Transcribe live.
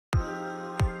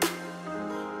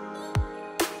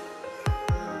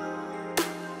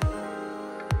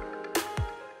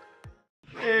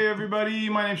everybody?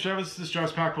 My name's Travis. This is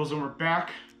Travis Packpulls, and we're back.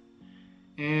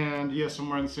 And yes, I'm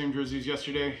wearing the same jersey as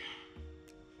yesterday.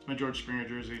 It's my George Springer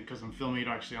jersey because I'm filming it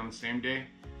actually on the same day.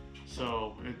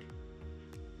 So,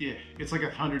 it's like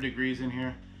 100 degrees in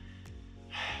here.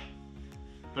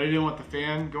 But I didn't want the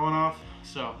fan going off,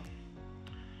 so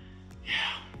yeah.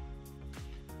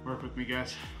 Work with me,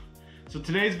 guys. So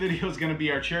today's video is going to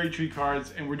be our cherry tree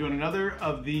cards, and we're doing another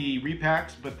of the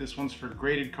repacks, but this one's for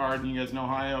graded card, and you guys know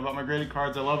how I am about my graded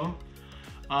cards. I love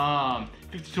them.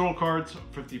 50 total cards,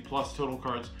 50 plus total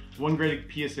cards, one graded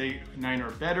PSA 9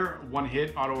 or better, one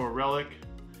hit, auto or relic,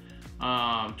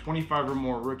 25 or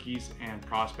more rookies and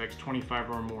prospects, 25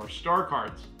 or more star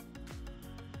cards.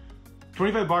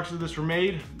 25 boxes of this were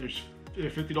made. There's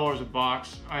 $50 a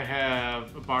box. I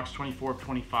have a box 24 of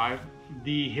 25.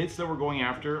 The hits that we're going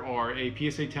after are a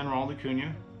PSA 10 Ronald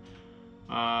Acuna,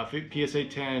 PSA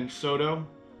 10 Soto,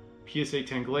 PSA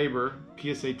 10 Glaber,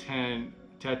 PSA 10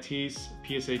 Tatis,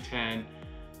 PSA 10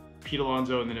 Pete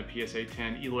Alonso, and then a PSA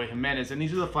 10 Eloy Jimenez. And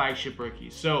these are the flagship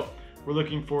rookies. So we're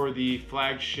looking for the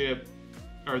flagship,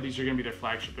 or these are going to be their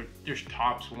flagship. They're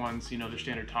tops ones, you know, their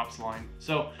standard tops line.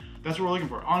 So that's what we're looking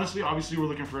for. Honestly, obviously, we're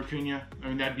looking for Acuna. I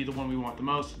mean, that'd be the one we want the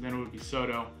most. Then it would be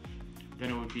Soto. Then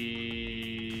it would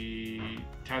be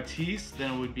Tatis.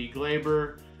 Then it would be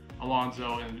Glaber,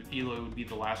 Alonso, and Eloy would be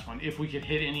the last one, if we could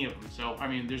hit any of them. So, I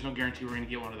mean, there's no guarantee we're going to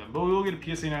get one of them. But we will get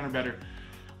a PSA 9 or better,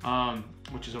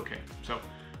 which is okay. So,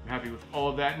 I'm happy with all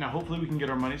of that. Now, hopefully, we can get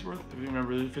our money's worth.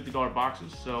 Remember, these are $50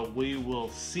 boxes, so we will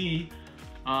see.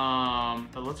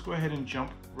 But let's go ahead and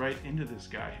jump right into this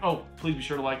guy. Oh, please be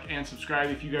sure to like and subscribe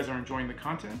if you guys are enjoying the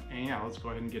content. And yeah, let's go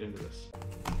ahead and get into this.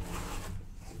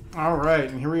 All right,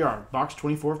 and here we are, box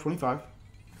 24 of 25.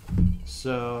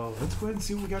 So let's go ahead and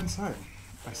see what we got inside.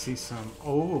 I see some,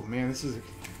 oh man, this is,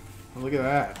 look at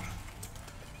that.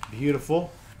 Beautiful.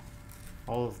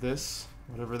 All of this,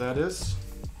 whatever that is.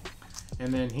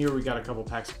 And then here we got a couple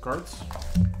packs of cards.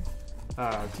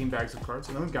 Team bags of cards.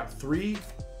 And then we've got 3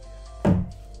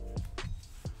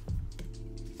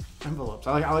 envelopes.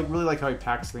 I really like how he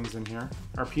packs things in here.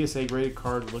 Our PSA graded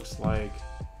card looks like,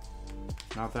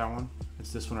 not that one.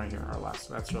 It's this one right here.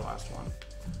 That's our last one.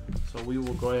 So we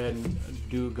will go ahead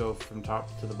and go from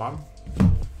top to the bottom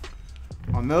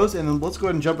on those, and then let's go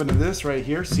ahead and jump into this right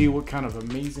here. See what kind of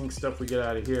amazing stuff we get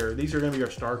out of here. These are going to be our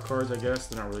star cards, I guess.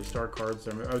 They're not really star cards.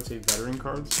 I would say veteran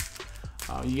cards.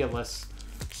 You get less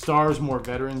stars, more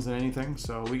veterans than anything.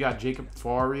 So we got Jacob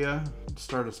Faria to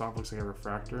start us off. Looks like a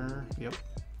refractor. Yep.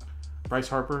 Bryce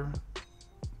Harper,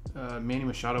 Manny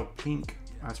Machado, pink.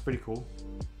 That's pretty cool.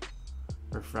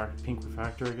 Pink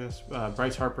refractor, I guess.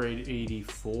 Bryce Harper,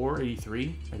 84,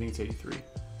 83. I think it's 83.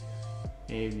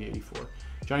 Maybe 84.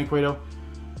 Johnny Cueto,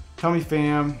 Tommy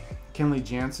Pham, Kenley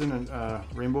Jansen, and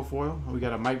rainbow foil. We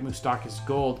got a Mike Moustakas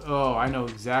gold. Oh, I know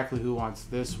exactly who wants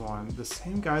this one. The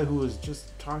same guy who was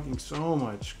just talking so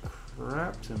much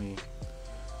crap to me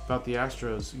about the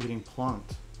Astros getting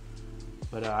plunked.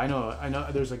 But I know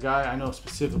there's a guy I know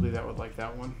specifically that would like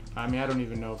that one. I mean, I don't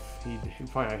even know if he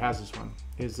probably has this one.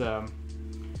 His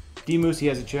D-Moose, he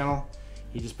has a channel.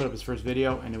 He just put up his first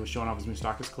video, and it was showing off his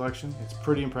Moustakas collection. It's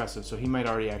pretty impressive, so he might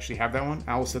already actually have that one.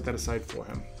 I will set that aside for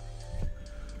him.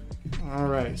 All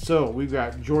right, so we've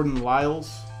got Jordan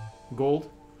Lyles, gold.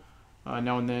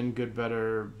 Now and then, good,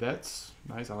 better, vets.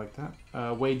 Nice, I like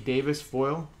that. Wade Davis,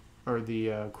 foil, or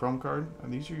the chrome card.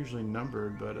 And these are usually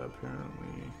numbered, but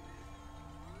apparently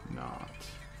not.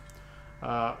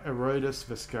 Aroydis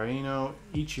Vizcaíno,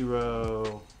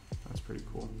 Ichiro. That's pretty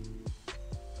cool.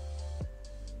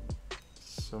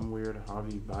 Some weird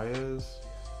Javi Baez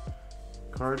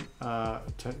card.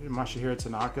 Masahiro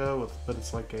Tanaka, but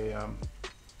it's like a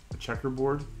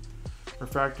checkerboard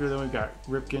refractor. Then we've got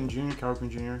Ripken Jr., Cal Ripken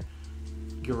Jr.,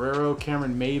 Guerrero,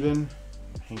 Cameron Maben,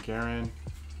 Hank Aaron,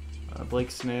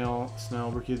 Blake Snell,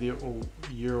 Rookie of the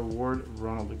Year Award,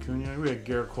 Ronald Acuna. We got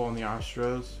Garrett Cole in the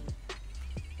Astros,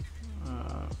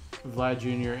 Vlad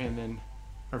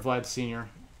Jr. Vlad Sr.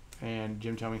 and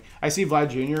Jim Thome. I see Vlad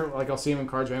Jr., like I'll see him in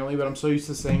cards randomly, but I'm so used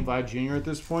to saying Vlad Jr. at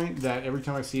this point that every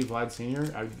time I see Vlad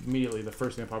Sr., immediately the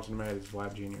first thing that pops into my head is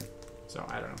Vlad Jr. So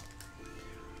I don't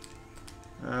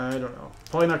know.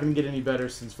 Probably not going to get any better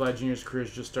since Vlad Jr.'s career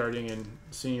is just starting and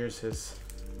Senior's has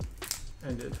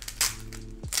ended.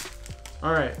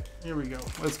 All right, here we go.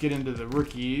 Let's get into the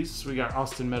rookies. We got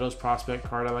Austin Meadows prospect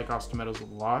card. I like Austin Meadows a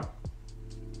lot.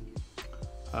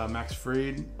 Max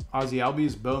Fried, Ozzie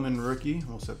Albies Bowman rookie.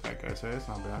 We'll set that guy aside. It's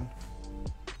not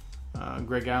bad.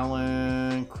 Greg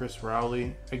Allen, Chris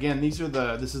Rowley. Again, this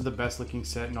is the best looking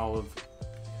set in all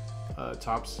of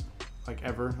Topps, like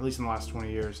ever. At least in the last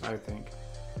 20 years, I think.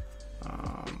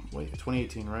 Wait,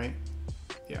 2018, right?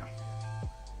 Yeah.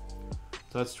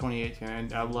 So that's 2018,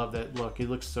 and I love that look. He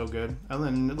looks so good. And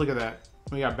then look at that.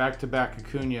 We got back-to-back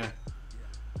Acuna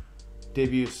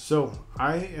debuts. So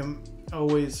I am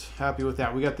always happy with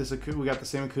that. We got the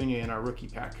same Acuna in our rookie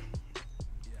pack.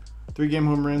 3-game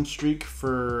home run streak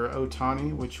for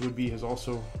Ohtani, which would be his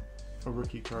also a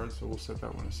rookie card, so we'll set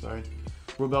that one aside.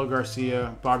 Robel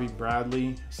Garcia, Bobby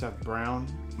Bradley, Seth Brown,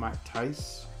 Mike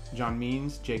Tice, John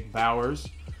Means, Jake Bowers,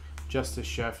 Justice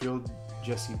Sheffield,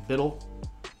 Jesse Biddle,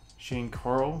 Shane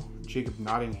Carl, Jacob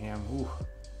Nottingham,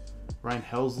 Ryan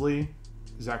Helsley,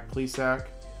 Zach Plesac,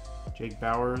 Jake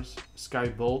Bowers, Sky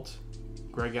Bolt,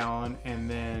 Greg Allen, and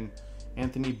then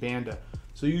Anthony Banda.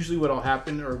 So usually what'll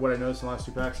happen, or what I noticed in the last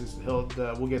 2 packs, is we'll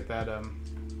get that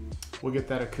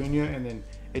Acuna, and then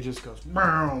it just goes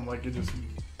boom, like it just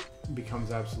becomes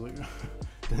absolute.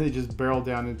 Then they just barrel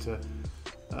down into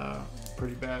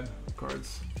pretty bad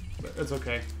cards, but that's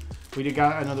okay. We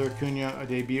got another Acuna, a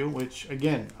debut, which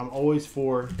again, I'm always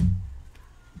for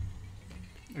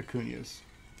Acunas.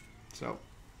 So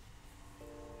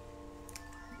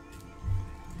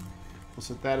we'll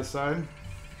set that aside.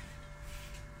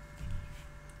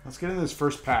 Let's get into this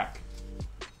first pack.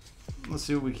 Let's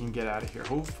see what we can get out of here.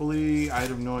 Hopefully, I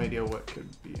have no idea what could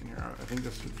be in here. I think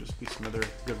this would just be some other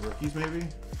good rookies, maybe.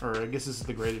 Or I guess this is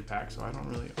the graded pack, so I don't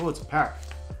really. Oh, it's a pack.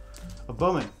 A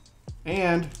Bowman.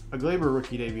 And a Glaber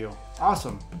rookie debut.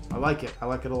 Awesome. I like it. I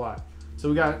like it a lot. So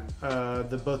we got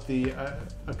both the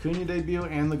Acuna debut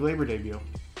and the Glaber debut.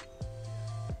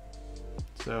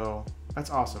 So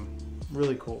that's awesome.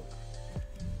 Really cool.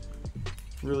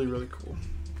 Really, really cool.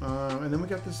 And then we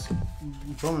got this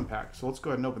Bowman pack. So let's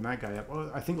go ahead and open that guy up. Oh,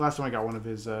 I think last time I got one of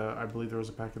his, I believe there was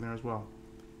a pack in there as well.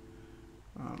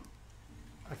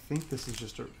 I think this is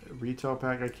just a retail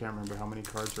pack. I can't remember how many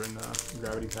cards are in the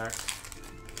Gravity pack.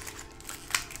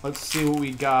 Let's see what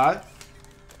we got.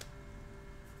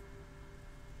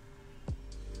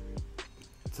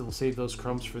 So we'll save those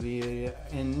crumbs for the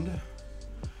end.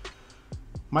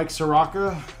 Mike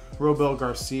Soroka, Robel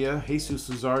Garcia, Jesus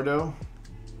Luzardo,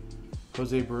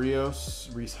 Jose Barrios,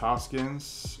 Reese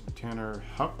Hoskins, Tanner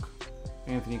Huck,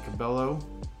 Anthony Cabello,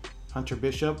 Hunter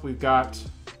Bishop. We've got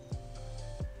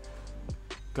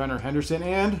Gunnar Henderson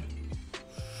and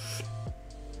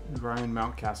Ryan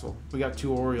Mountcastle. We got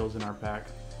 2 Orioles in our pack.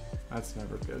 That's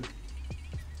never good.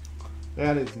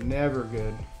 That is never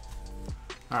good.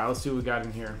 All right, let's see what we got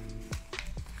in here.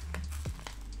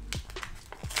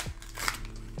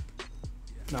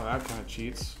 No, that kind of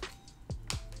cheats.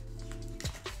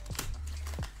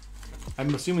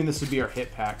 I'm assuming this would be our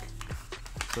hit pack.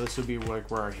 So this would be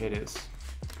like where our hit is.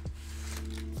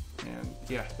 And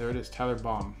yeah, there it is, Tyler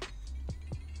Baum.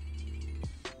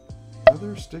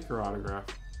 Another sticker autograph.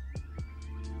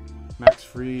 Max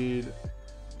Fried,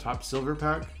 top silver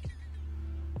pack.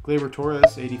 Glaber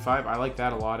Torres, 85. I like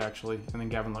that a lot, actually. And then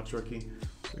Gavin Lux rookie.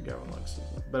 So Gavin Lux.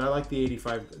 But I like the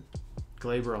 85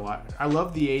 Glaber a lot. I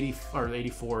love the 80 or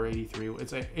 84, 83.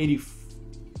 It's a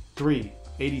 83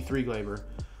 Glaber.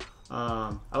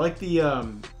 I like the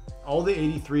all the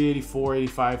 83, 84,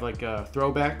 85 like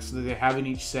throwbacks that they have in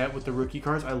each set with the rookie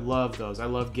cards. I love those. I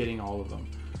love getting all of them.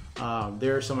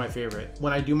 They're some of my favorite.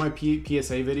 When I do my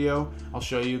PSA video, I'll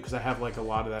show you because I have like a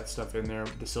lot of that stuff in there,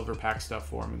 the silver pack stuff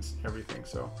for them and everything.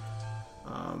 So,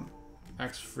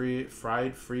 Max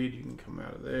Fried, you can come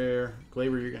out of there.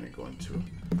 Glaber, you're gonna go into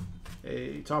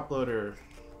a top loader.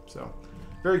 So,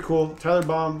 very cool. Tyler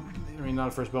Baum, I mean, not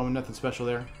a first Bowman, nothing special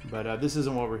there. But this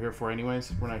isn't what we're here for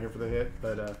anyways. We're not here for the hit,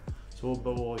 but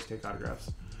we'll always take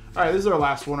autographs. All right, this is our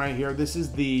last one right here. This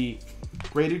is the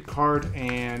graded card,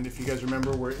 and if you guys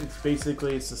remember, where it's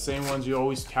basically the same ones you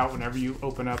always tout whenever you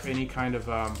open up any kind of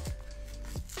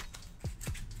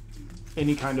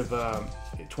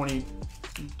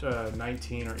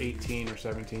 2019 or 18 or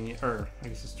 17, or I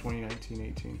guess it's 2019,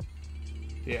 18.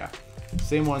 Yeah,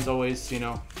 same ones always, you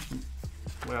know.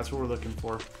 Well, that's what we're looking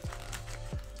for.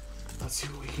 Let's see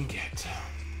what we can get.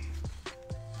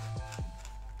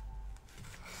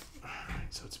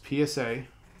 Alright, so it's PSA.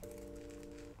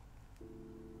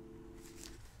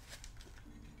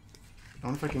 I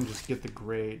wonder if I can just get the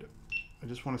grade. I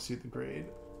just want to see the grade.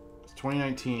 It's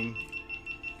 2019.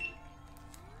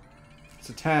 It's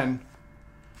a 10.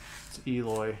 It's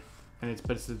Eloy. And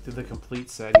but it's the complete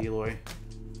set Eloy.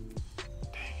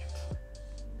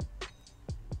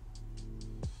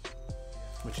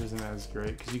 Which isn't as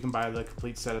great because you can buy the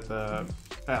complete set at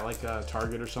like a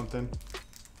Target or something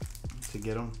to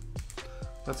get them.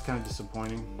 That's kind of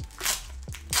disappointing.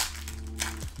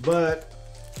 But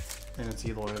and it's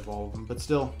Eloy of all of them, but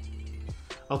still,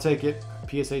 I'll take it.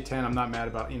 PSA 10. I'm not mad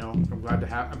about. You know,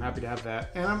 I'm happy to have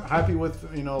that, and I'm happy with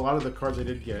a lot of the cards I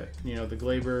did get. You know, the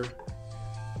Glaber,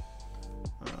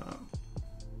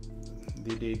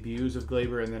 the debuts of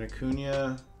Glaber and then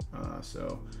Acuna.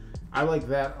 So I like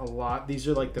that a lot. These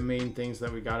are like the main things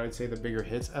that we got. I'd say the bigger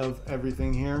hits of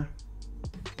everything here.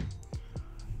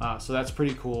 So that's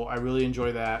pretty cool. I really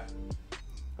enjoy that.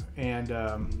 And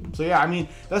so yeah, I mean,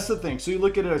 that's the thing. So you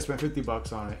look at it, I spent 50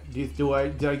 bucks on it.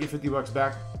 Did I get 50 bucks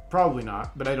back? Probably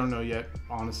not, but I don't know yet,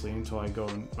 honestly, until I go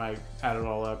and I add it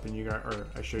all up and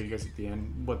I show you guys at the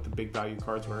end what the big value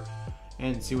cards were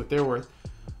and see what they're worth.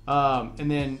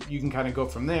 And then you can kind of go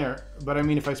from there. But I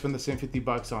mean, if I spend the same 50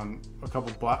 bucks on a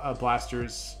couple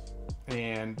blasters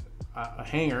and a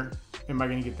hanger, am I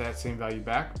going to get that same value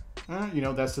back? You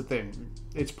know, that's the thing.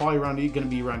 It's probably going to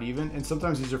be around even. And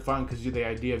sometimes these are fun because you have the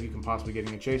idea of you can possibly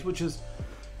getting a chase, which is,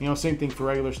 you know, same thing for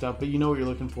regular stuff, but you know what you're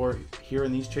looking for here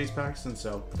in these chase packs. And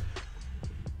so,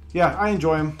 yeah, I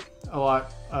enjoy them a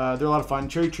lot. They're a lot of fun.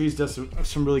 Cherry Trees does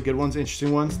some really good ones,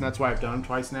 interesting ones, and that's why I've done them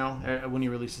twice now when he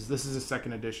releases. This is a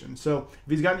second edition. So if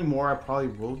he's got any more, I probably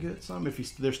will get some.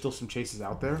 If there's still some chases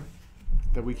out there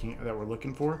that we're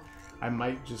looking for, I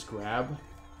might just grab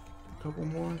a couple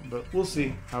more, but we'll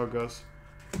see how it goes.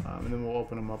 And then we'll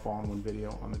open them up all in one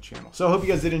video on the channel. So I hope you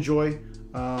guys did enjoy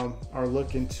our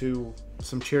look into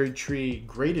some Cherry Tree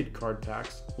graded card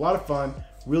packs. A lot of fun,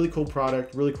 really cool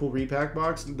product, really cool repack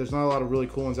box. There's not a lot of really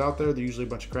cool ones out there. They're usually a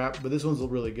bunch of crap, but this one's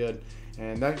really good.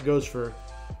 And that goes for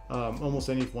almost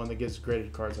any one that gets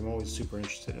graded cards. I'm always super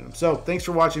interested in them. So thanks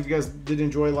for watching. If you guys did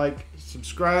enjoy, like,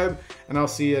 subscribe, and I'll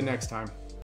see you next time.